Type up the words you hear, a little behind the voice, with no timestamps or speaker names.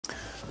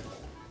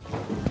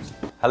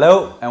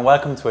Hello and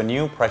welcome to a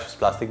new Precious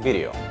Plastic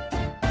video.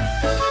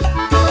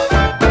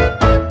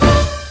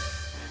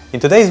 In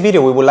today's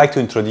video we would like to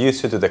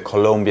introduce you to the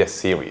Colombia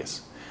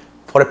Series.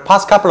 For the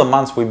past couple of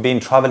months we've been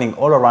traveling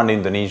all around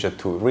Indonesia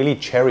to really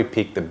cherry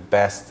pick the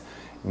best,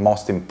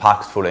 most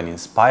impactful and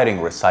inspiring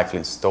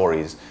recycling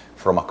stories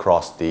from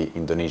across the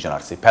Indonesian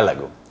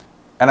archipelago.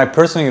 And I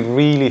personally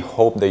really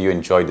hope that you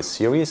enjoyed the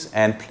series,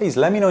 and please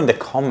let me know in the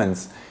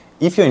comments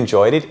if you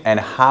enjoyed it and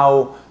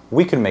how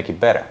we can make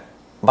it better.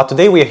 But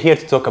today we are here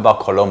to talk about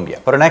Colombia.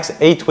 For the next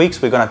 8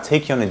 weeks we're going to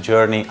take you on a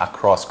journey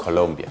across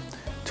Colombia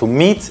to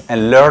meet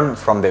and learn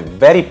from the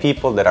very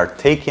people that are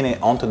taking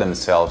it onto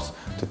themselves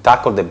to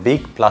tackle the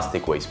big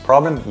plastic waste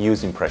problem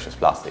using precious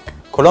plastic.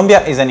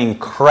 Colombia is an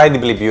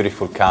incredibly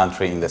beautiful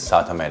country in the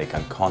South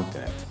American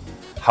continent.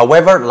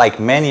 However, like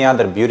many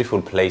other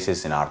beautiful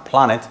places in our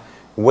planet,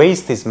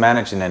 waste is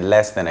managed in a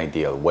less than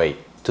ideal way.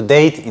 To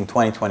date, in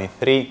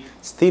 2023,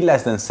 still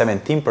less than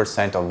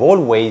 17% of all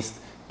waste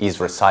is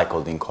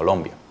recycled in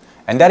Colombia.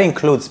 And that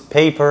includes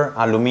paper,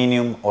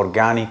 aluminum,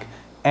 organic,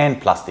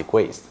 and plastic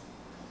waste.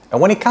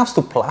 And when it comes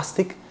to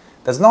plastic,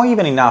 there's not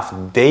even enough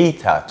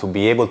data to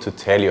be able to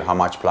tell you how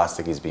much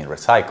plastic is being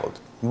recycled.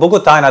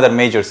 Bogota and other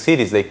major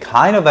cities, they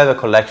kind of have a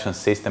collection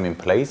system in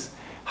place.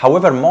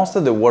 However, most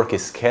of the work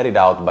is carried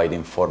out by the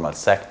informal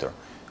sector,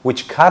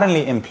 which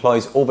currently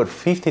employs over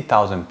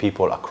 50,000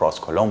 people across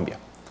Colombia.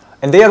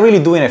 And they are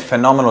really doing a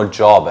phenomenal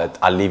job at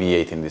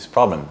alleviating this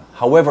problem.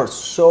 However,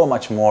 so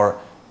much more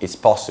is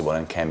possible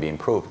and can be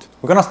improved.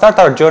 We're going to start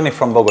our journey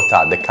from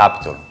Bogota, the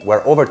capital,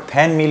 where over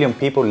 10 million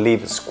people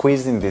live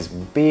squeezed in this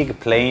big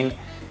plane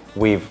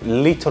with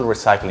little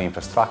recycling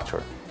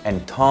infrastructure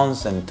and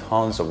tons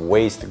of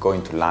waste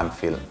going to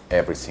landfill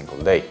every single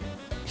day.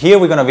 Here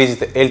we're going to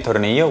visit El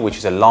Tornillo, which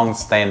is a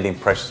long-standing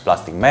precious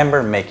plastic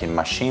member making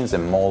machines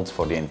and molds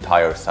for the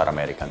entire South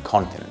American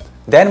continent.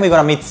 Then we're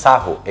going to meet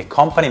Saju, a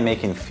company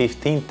making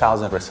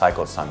 15,000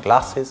 recycled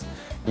sunglasses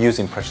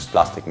using precious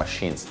plastic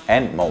machines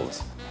and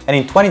molds. And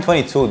in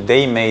 2022,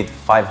 they made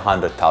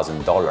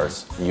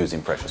 $500,000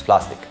 using precious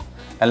plastic.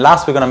 And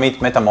last, we're going to meet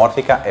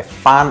Metamorfica, a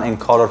fun and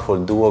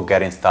colorful duo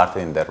getting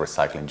started in their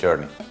recycling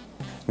journey.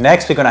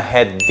 Next, we're going to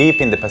head deep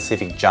in the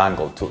Pacific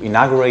jungle to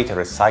inaugurate a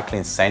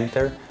recycling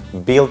center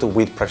built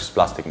with precious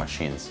plastic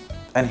machines.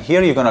 And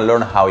here you're going to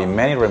learn how in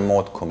many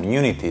remote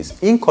communities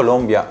in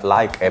Colombia,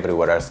 like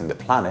everywhere else in the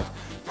planet,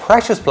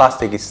 precious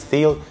plastic is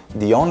still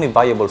the only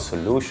viable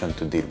solution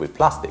to deal with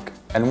plastic.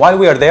 And while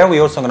we are there,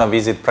 we're also going to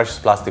visit Precious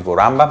Plastic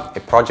Uramba, a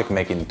project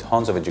making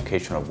tons of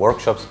educational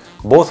workshops,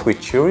 both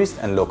with tourists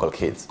and local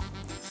kids.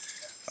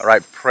 All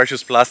right,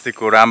 Precious Plastic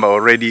Uramba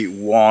already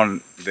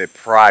won the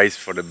prize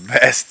for the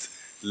best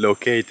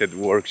located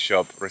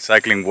workshop,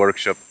 recycling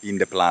workshop in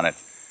the planet.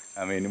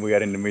 I mean, we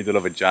are in the middle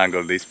of a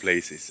jungle. This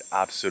place is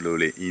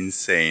absolutely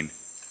insane.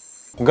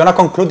 I'm gonna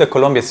conclude the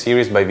Colombia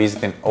series by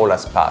visiting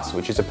Olas Pass,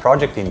 which is a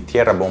project in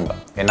Tierra,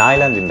 an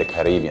island in the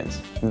Caribbean.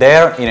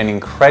 There, in an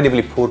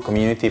incredibly poor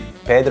community,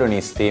 Pedro and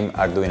his team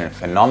are doing a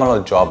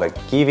phenomenal job at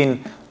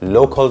giving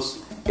locals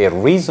a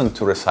reason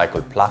to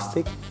recycle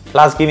plastic,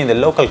 plus giving the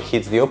local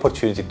kids the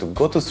opportunity to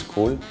go to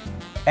school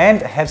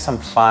and have some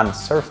fun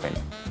surfing.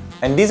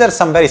 And these are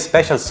some very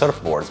special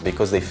surfboards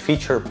because they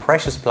feature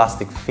precious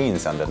plastic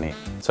fins underneath.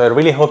 So I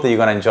really hope that you're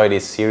gonna enjoy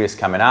this series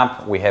coming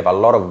up. We have a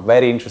lot of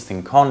very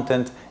interesting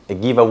content, a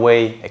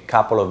giveaway, a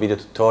couple of video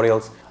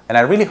tutorials, and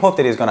I really hope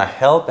that it's gonna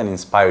help and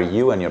inspire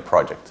you and your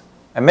project.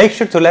 And make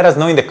sure to let us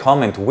know in the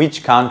comment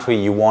which country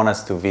you want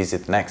us to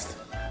visit next.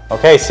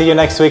 Okay, see you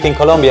next week in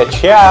Colombia.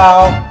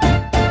 Ciao!